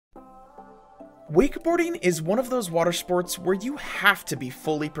Wakeboarding is one of those water sports where you have to be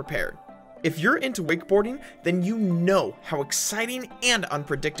fully prepared. If you're into wakeboarding, then you know how exciting and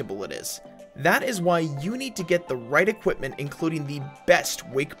unpredictable it is. That is why you need to get the right equipment, including the best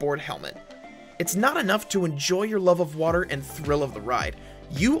wakeboard helmet. It's not enough to enjoy your love of water and thrill of the ride.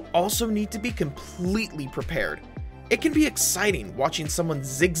 You also need to be completely prepared. It can be exciting watching someone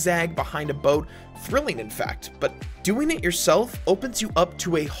zigzag behind a boat, thrilling in fact, but doing it yourself opens you up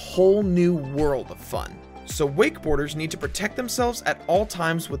to a whole new world of fun. So wakeboarders need to protect themselves at all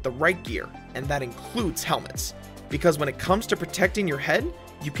times with the right gear, and that includes helmets. Because when it comes to protecting your head,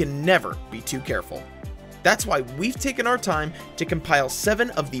 you can never be too careful. That's why we've taken our time to compile 7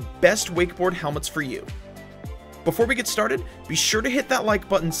 of the best wakeboard helmets for you. Before we get started, be sure to hit that like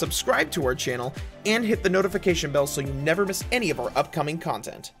button, subscribe to our channel, and hit the notification bell so you never miss any of our upcoming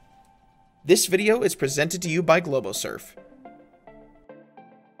content. This video is presented to you by GloboSurf.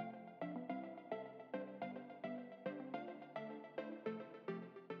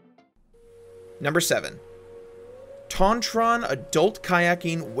 Number 7. Tontron Adult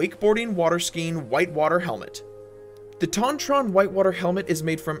Kayaking Wakeboarding Waterskiing Whitewater Helmet. The Tontron Whitewater Helmet is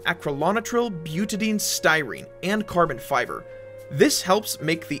made from acrylonitrile, butadiene styrene, and carbon fiber. This helps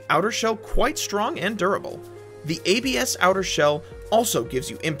make the outer shell quite strong and durable. The ABS outer shell also gives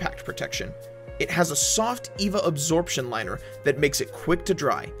you impact protection. It has a soft EVA absorption liner that makes it quick to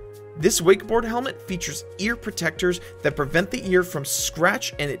dry. This wakeboard helmet features ear protectors that prevent the ear from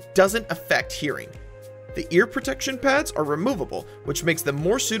scratch, and it doesn't affect hearing. The ear protection pads are removable, which makes them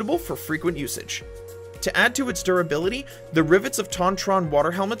more suitable for frequent usage. To add to its durability, the rivets of Tontron water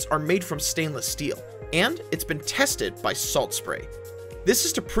helmets are made from stainless steel, and it's been tested by salt spray. This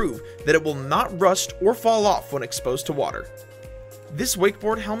is to prove that it will not rust or fall off when exposed to water. This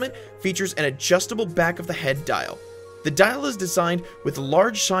wakeboard helmet features an adjustable back of the head dial. The dial is designed with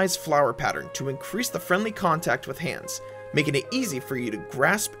large size flower pattern to increase the friendly contact with hands, making it easy for you to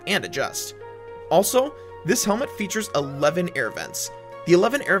grasp and adjust. Also, this helmet features 11 air vents. The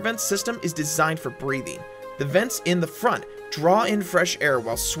 11 air vent system is designed for breathing. The vents in the front draw in fresh air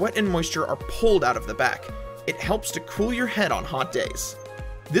while sweat and moisture are pulled out of the back. It helps to cool your head on hot days.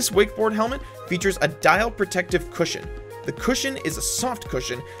 This wakeboard helmet features a dial protective cushion. The cushion is a soft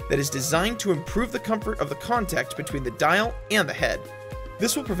cushion that is designed to improve the comfort of the contact between the dial and the head.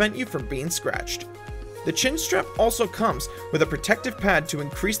 This will prevent you from being scratched. The chin strap also comes with a protective pad to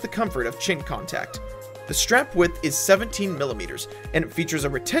increase the comfort of chin contact. The strap width is 17 millimeters, and it features a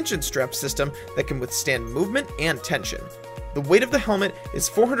retention strap system that can withstand movement and tension. The weight of the helmet is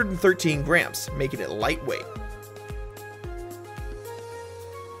 413 grams, making it lightweight.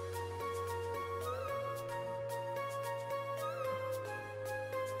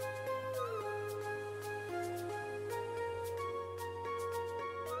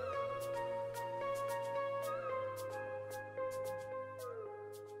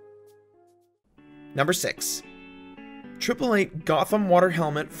 Number 6. 888 Gotham Water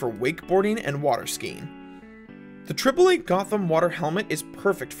Helmet for Wakeboarding and Water Skiing. The 888 Gotham Water Helmet is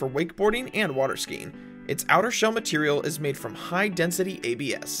perfect for wakeboarding and water skiing. Its outer shell material is made from high-density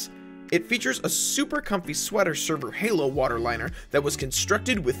ABS. It features a super comfy sweater server halo water liner that was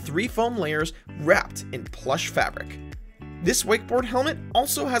constructed with 3 foam layers wrapped in plush fabric. This wakeboard helmet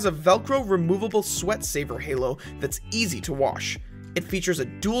also has a Velcro removable sweat saver halo that's easy to wash. It features a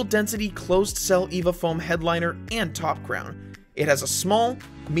dual-density closed-cell EVA foam headliner and top crown. It has a small,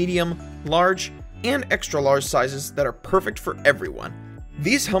 medium, large, and extra-large sizes that are perfect for everyone.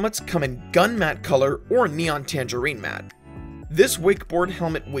 These helmets come in gun matte color or neon tangerine matte. This wakeboard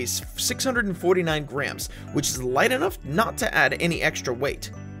helmet weighs 649 grams, which is light enough not to add any extra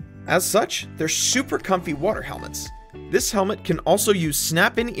weight. As such, they're super comfy water helmets. This helmet can also use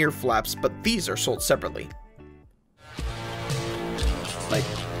snap-in ear flaps, but these are sold separately. Like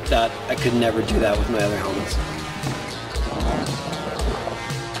that, I could never do that with my other helmets.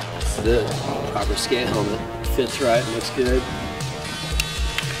 The proper skate helmet fits right, looks good.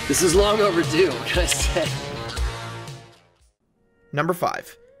 This is long overdue, what can I say? Number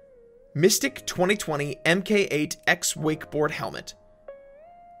 5. Mystic 2020 MK8X Wakeboard Helmet.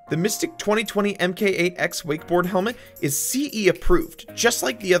 The Mystic 2020 MK8X Wakeboard Helmet is CE approved, just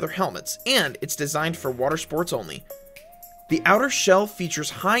like the other helmets, and it's designed for water sports only. The outer shell features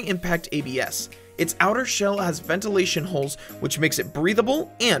high-impact ABS. Its outer shell has ventilation holes, which makes it breathable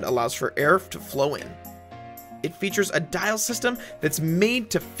and allows for air to flow in. It features a dial system that's made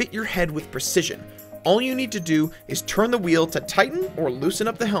to fit your head with precision. All you need to do is turn the wheel to tighten or loosen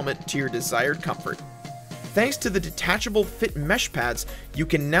up the helmet to your desired comfort. Thanks to the detachable fit mesh pads, you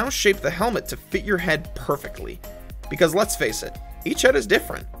can now shape the helmet to fit your head perfectly. Because let's face it, each head is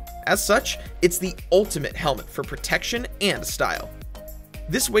different. As such, it's the ultimate helmet for protection and style.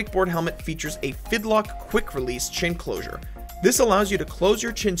 This wakeboard helmet features a Fidlock quick-release chin closure. This allows you to close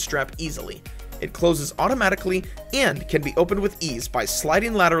your chin strap easily. It closes automatically and can be opened with ease by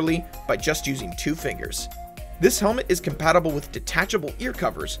sliding laterally by just using 2 fingers. This helmet is compatible with detachable ear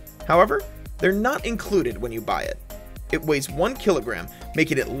covers. However, they're not included when you buy it. It weighs 1 kilogram,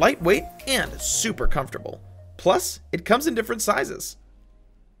 making it lightweight and super comfortable. Plus, it comes in different sizes.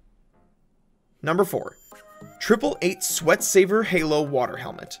 Number 4. 888 Sweat Saver Halo Water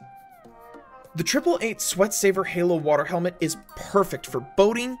Helmet. The 888 Sweat Saver Halo Water Helmet is perfect for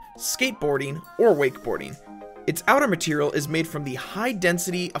boating, skateboarding, or wakeboarding. Its outer material is made from the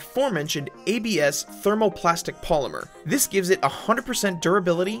high-density, aforementioned ABS thermoplastic polymer. This gives it 100%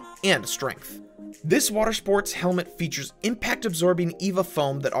 durability and strength. This water sports helmet features impact-absorbing EVA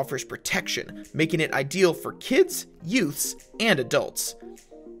foam that offers protection, making it ideal for kids, youths, and adults.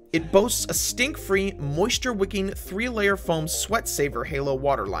 It boasts a stink-free, moisture-wicking 3-layer foam Sweat Saver Halo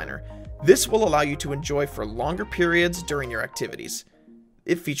water liner. This will allow you to enjoy for longer periods during your activities.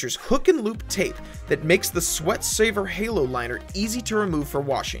 It features hook and loop tape that makes the Sweat Saver Halo liner easy to remove for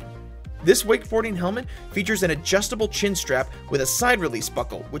washing. This wakeboarding helmet features an adjustable chin strap with a side release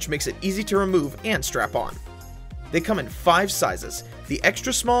buckle, which makes it easy to remove and strap on. They come in 5 sizes: the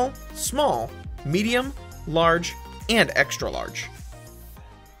extra small, small, medium, large, and extra large.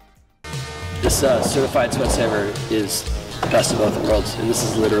 This certified Sweat Saver is best of both worlds, and this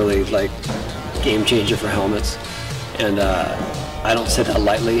is literally like game changer for helmets. And I don't say that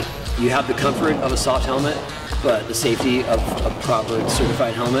lightly. You have the comfort of a soft helmet, but the safety of a proper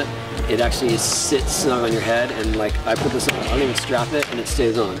certified helmet, it actually sits snug on your head, and like I put this on, I don't even strap it, and it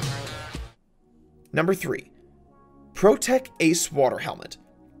stays on. Number 3. ProTech Ace Water Helmet.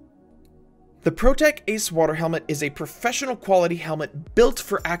 The ProTech Ace Water Helmet is a professional quality helmet built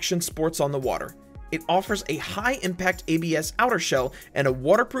for action sports on the water. It offers a high-impact ABS outer shell and a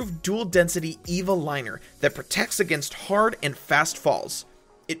waterproof dual-density EVA liner that protects against hard and fast falls.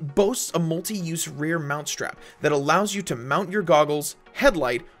 It boasts a multi-use rear mount strap that allows you to mount your goggles,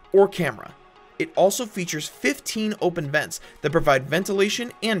 headlight, or camera. It also features 15 open vents that provide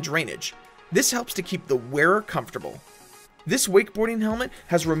ventilation and drainage. This helps to keep the wearer comfortable. This wakeboarding helmet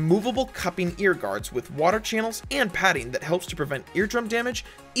has removable cupping ear guards with water channels and padding that helps to prevent eardrum damage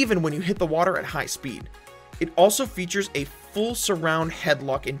even when you hit the water at high speed. It also features a full surround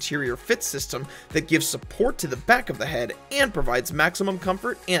headlock interior fit system that gives support to the back of the head and provides maximum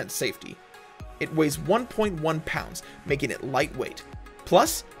comfort and safety. It weighs 1.1 pounds, making it lightweight.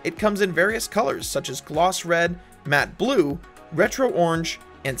 Plus, it comes in various colors such as gloss red, matte blue, retro orange,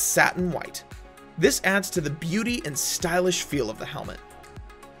 and satin white. This adds to the beauty and stylish feel of the helmet.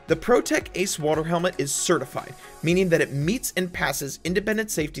 The ProTech Ace Water Helmet is certified, meaning that it meets and passes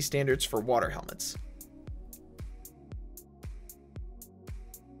independent safety standards for water helmets.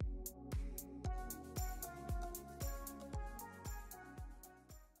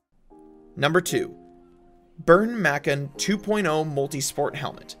 Number 2. Bern Macon 2.0 Multisport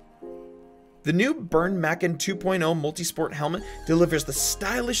Helmet. The new Bern Macon 2.0 Multisport helmet delivers the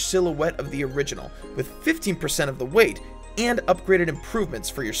stylish silhouette of the original, with 15% of the weight and upgraded improvements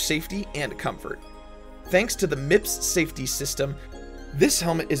for your safety and comfort. Thanks to the MIPS safety system, this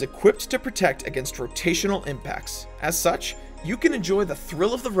helmet is equipped to protect against rotational impacts. As such, you can enjoy the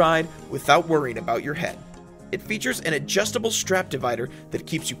thrill of the ride without worrying about your head. It features an adjustable strap divider that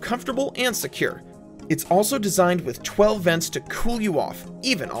keeps you comfortable and secure. It's also designed with 12 vents to cool you off,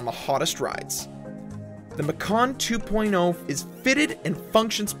 even on the hottest rides. The Macon 2.0 is fitted and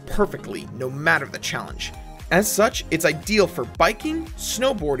functions perfectly, no matter the challenge. As such, it's ideal for biking,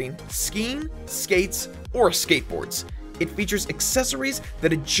 snowboarding, skiing, skates, or skateboards. It features accessories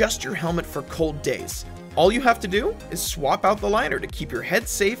that adjust your helmet for cold days. All you have to do is swap out the liner to keep your head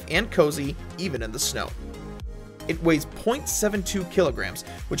safe and cozy, even in the snow. It weighs 0.72 kilograms,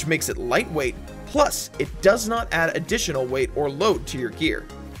 which makes it lightweight, plus it does not add additional weight or load to your gear.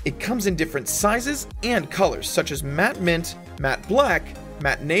 It comes in different sizes and colors such as matte mint, matte black,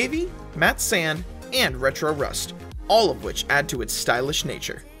 matte navy, matte sand, and retro rust, all of which add to its stylish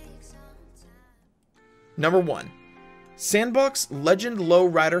nature. Number 1. Sandbox Legend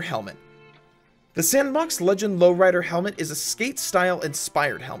Lowrider Helmet. The Sandbox Legend Lowrider Helmet is a skate-style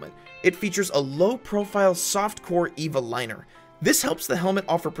inspired helmet. It features a low-profile soft-core EVA liner. This helps the helmet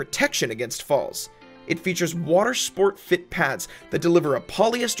offer protection against falls. It features water sport fit pads that deliver a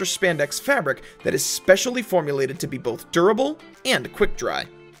polyester spandex fabric that is specially formulated to be both durable and quick dry.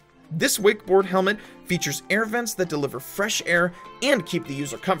 This wakeboard helmet features air vents that deliver fresh air and keep the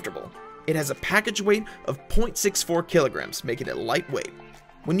user comfortable. It has a package weight of 0.64 kilograms, making it lightweight.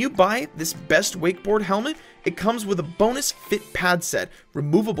 When you buy this best wakeboard helmet, it comes with a bonus fit pad set,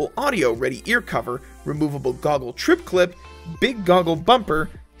 removable audio ready ear cover, removable goggle trip clip, big goggle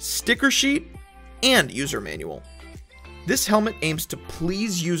bumper, sticker sheet, and user manual. This helmet aims to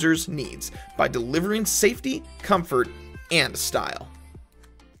please users' needs by delivering safety, comfort, and style.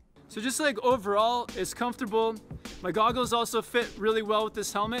 So just like overall, it's comfortable. My goggles also fit really well with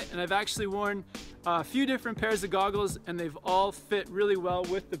this helmet, and I've actually worn a few different pairs of goggles and they've all fit really well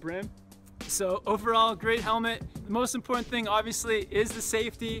with the brim. So overall, great helmet. The most important thing obviously is the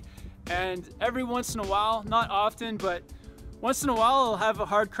safety, and every once in a while, not often, but once in a while I'll have a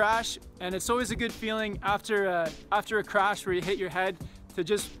hard crash, and it's always a good feeling after a crash where you hit your head to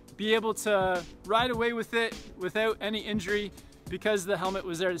just be able to ride away with it without any injury because the helmet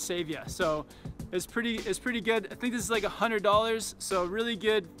was there to save you. So it's pretty good. I think this is like $100, so really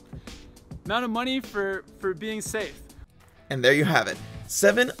good amount of money for being safe. And there you have it,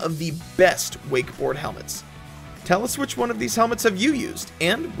 7 of the best wakeboard helmets. Tell us which one of these helmets have you used,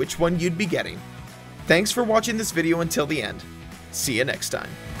 and which one you'd be getting. Thanks for watching this video until the end. See you next time.